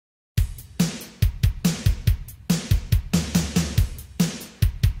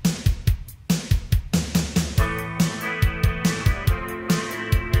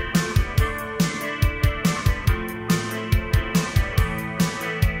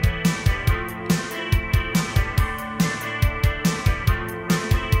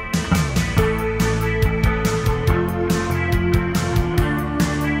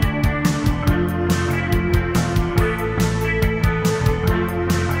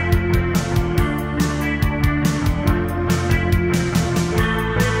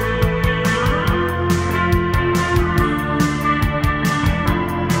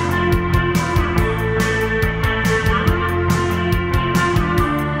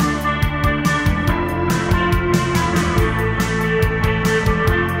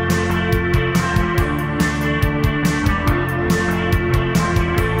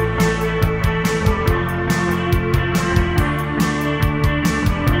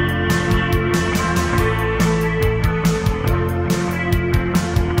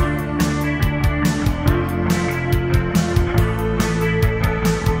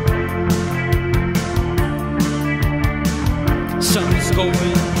sun's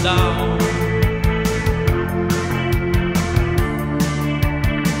going down.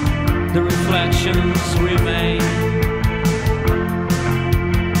 The reflections remain.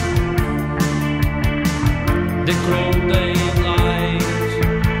 The crow daylight,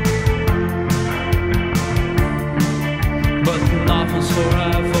 but nothing's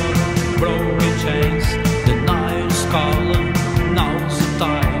forever. Broken chains, the night is calling, now's the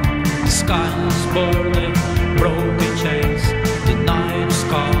time. The sky is burning, broken chains, the night is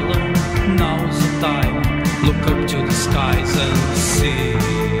calling, now's the time. Look up to the skies and see.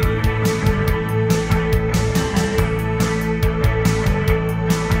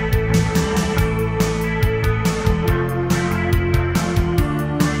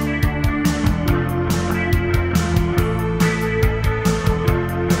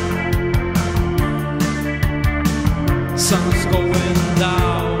 Sun's going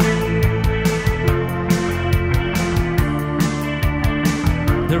down.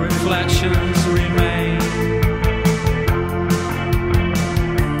 The reflections remain.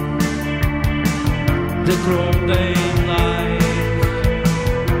 The broad daylight,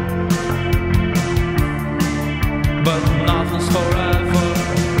 but nothing's forever.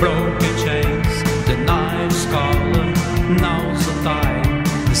 Broken chains, the night is calling, now's the time.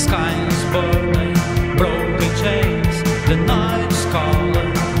 The sky is burning, broken chains, the night is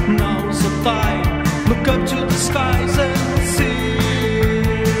calling, now's the time. Look up to the skies and see.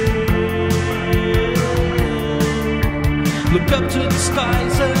 Look up to the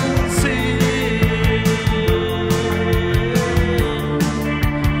skies and see.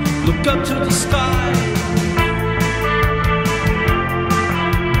 Look up to the sky.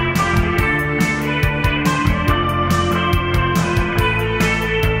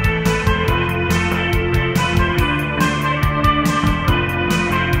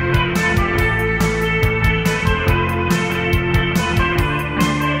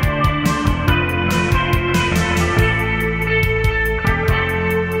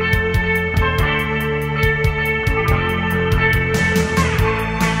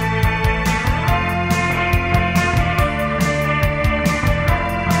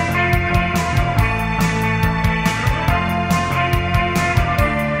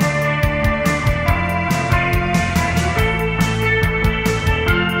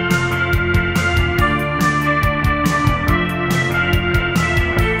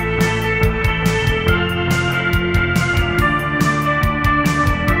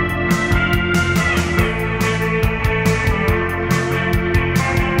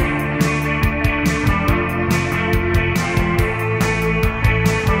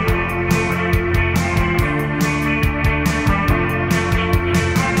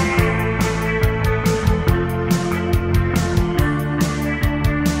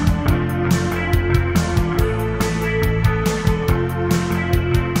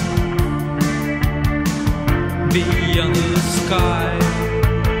 Beyond the sky,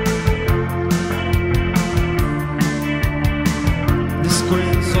 the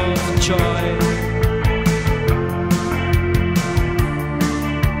screams of joy,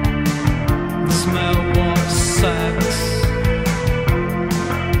 the smell of sex,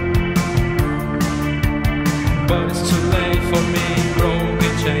 but it's too late for me.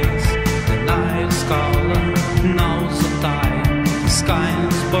 Broken chains, the night is calling, now's the time. The sky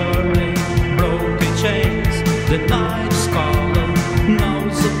is burning, broken chains, the night is calling,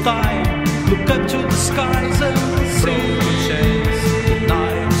 now's the time. Look up to the skies and see. Broken chains, the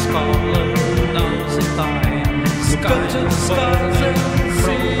night is calling, now's the time. Look up to the skies and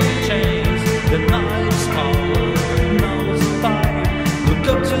see. Broken chains, the night is calling, now's the time. Look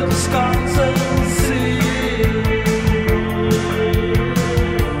up to the skies and see.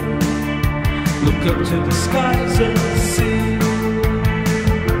 Look up to the skies and see.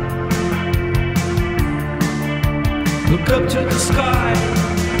 Look up to the sky.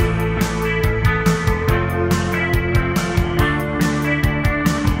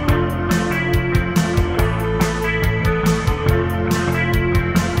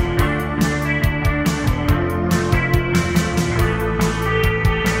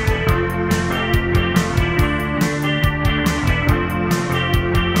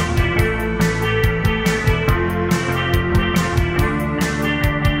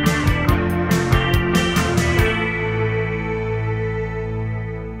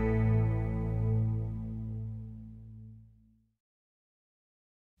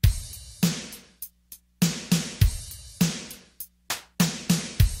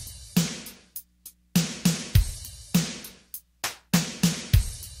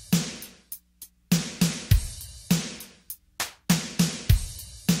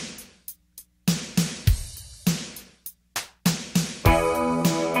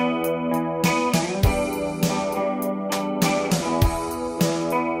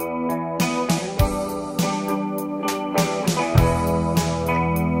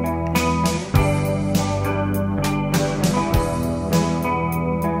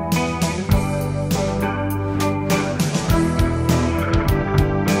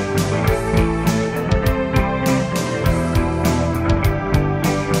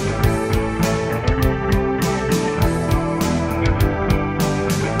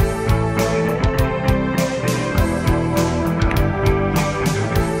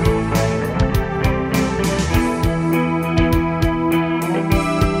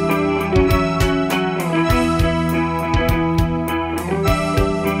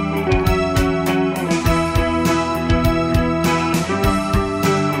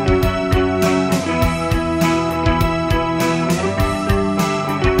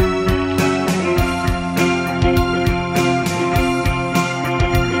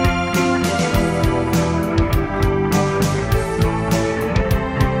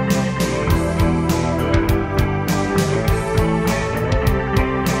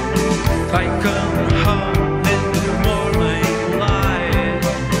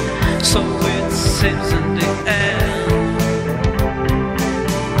 So it seems in the end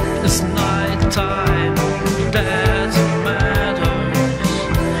it's night time, that matters,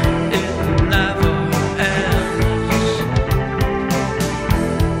 it never ends.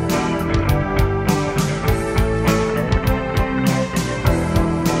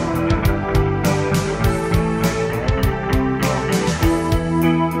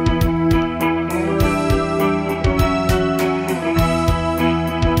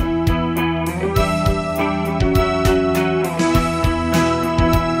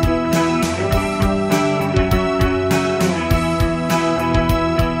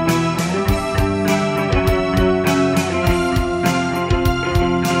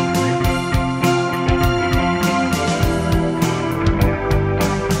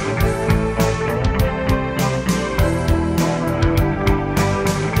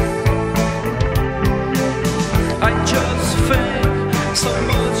 I just think so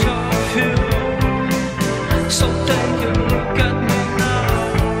much of you, so take a look at me now.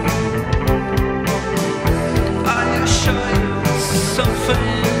 I assure you something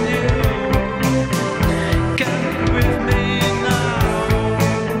new, get with me now.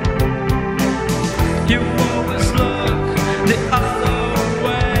 You always look the other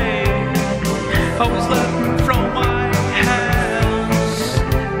way, always looking from my hands.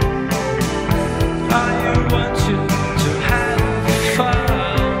 I want you to have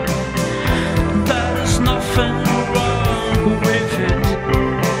fun. There is nothing wrong with it.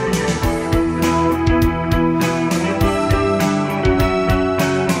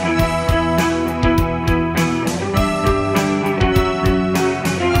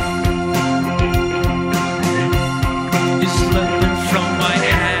 It's slipping from my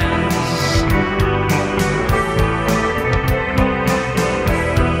hands.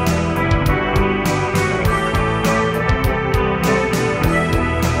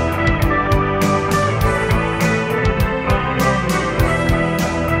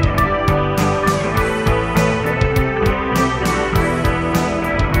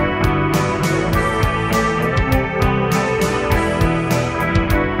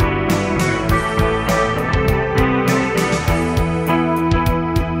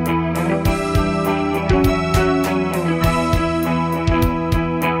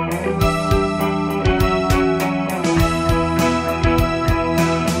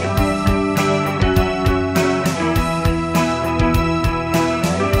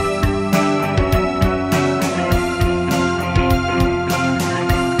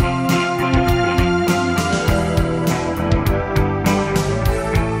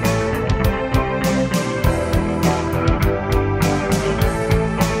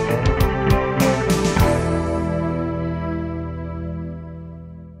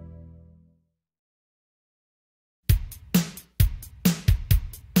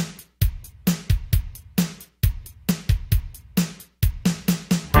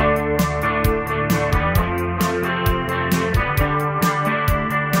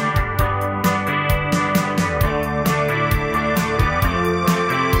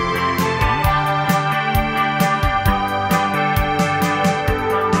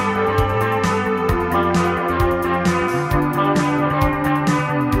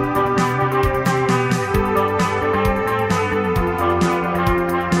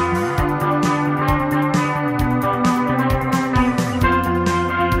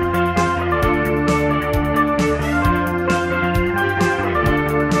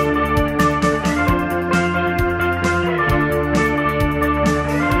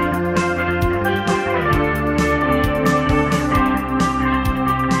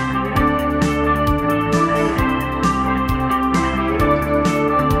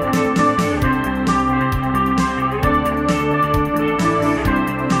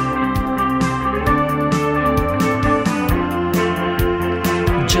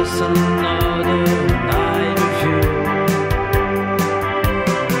 Just another night with you.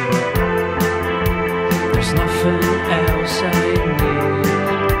 There's nothing else I need.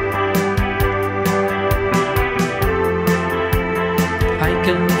 I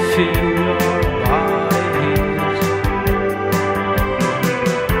can feel your eyes.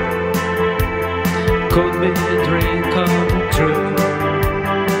 Could be a dream come true.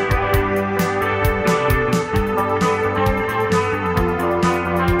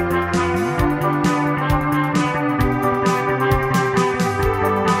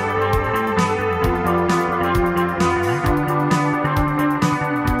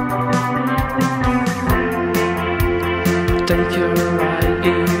 Take your ride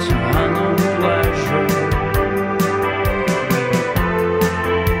into unknown pleasure.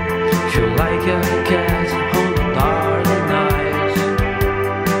 Feel like a cat on dark nights.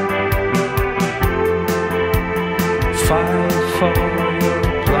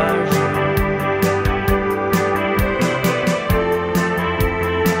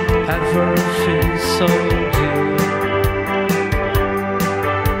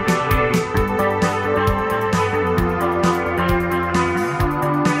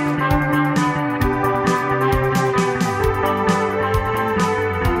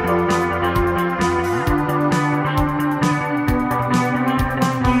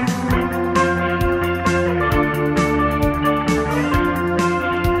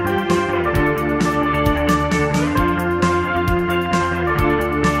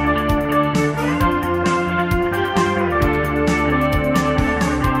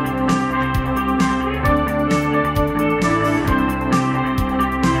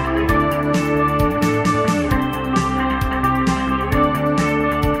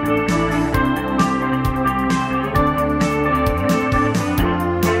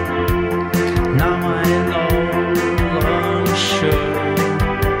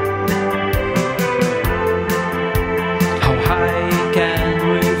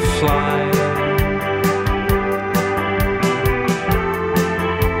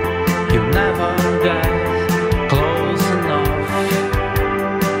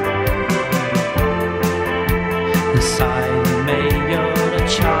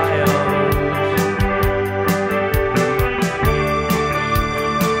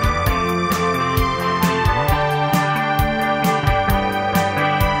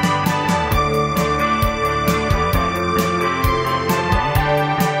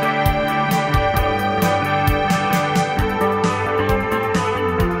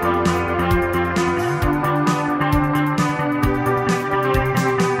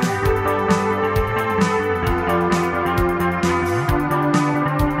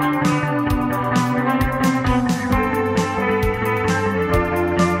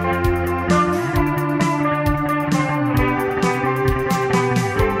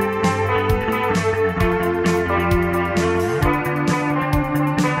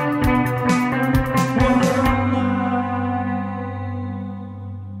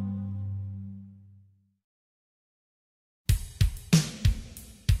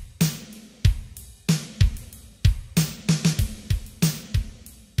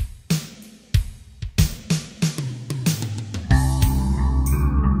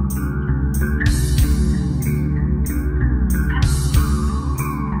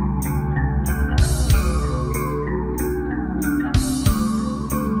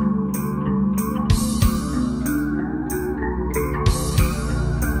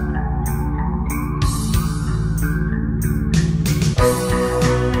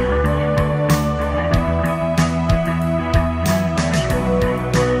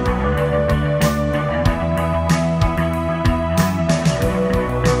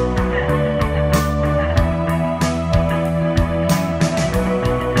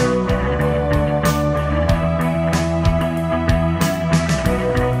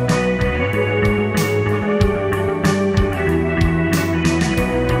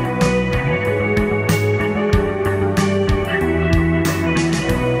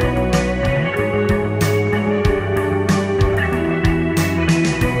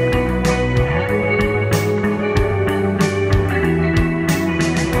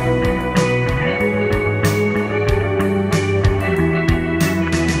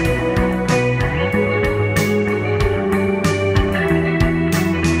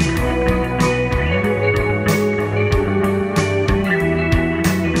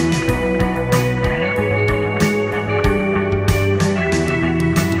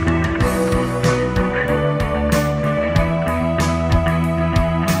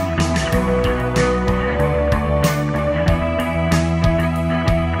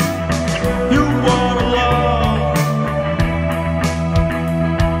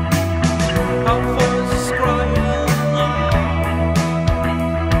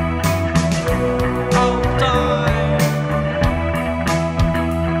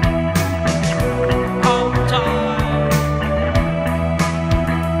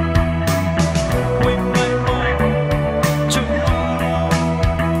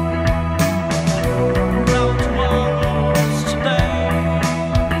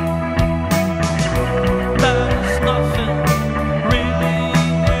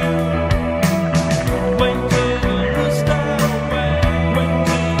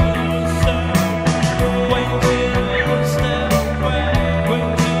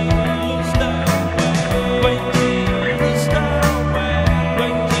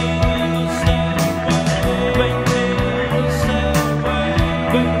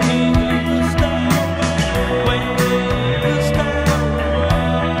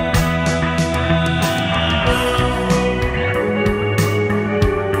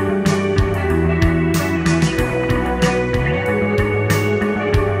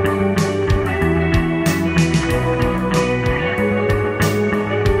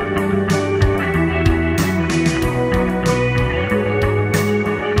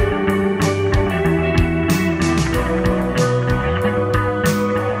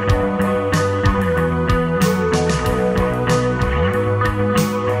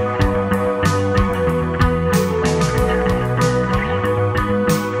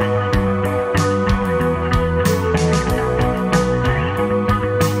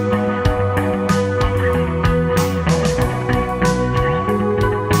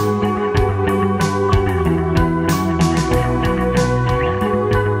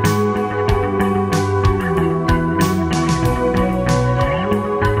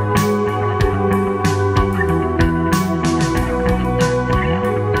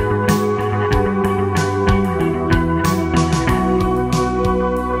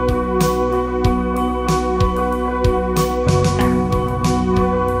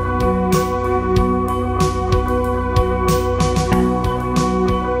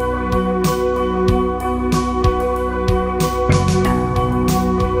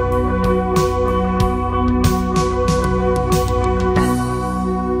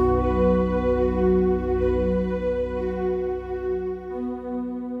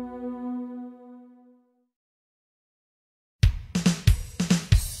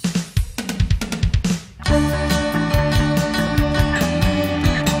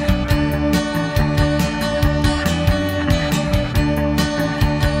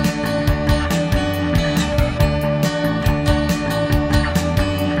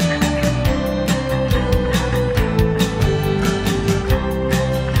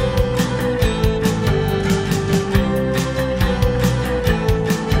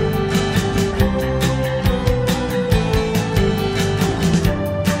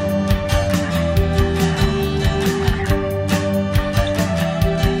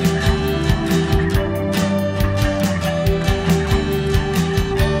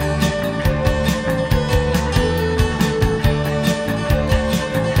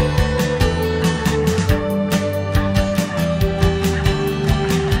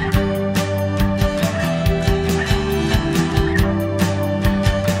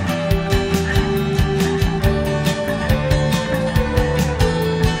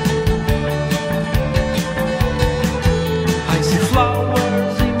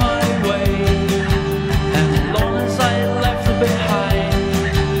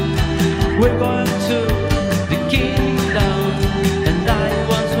 We're going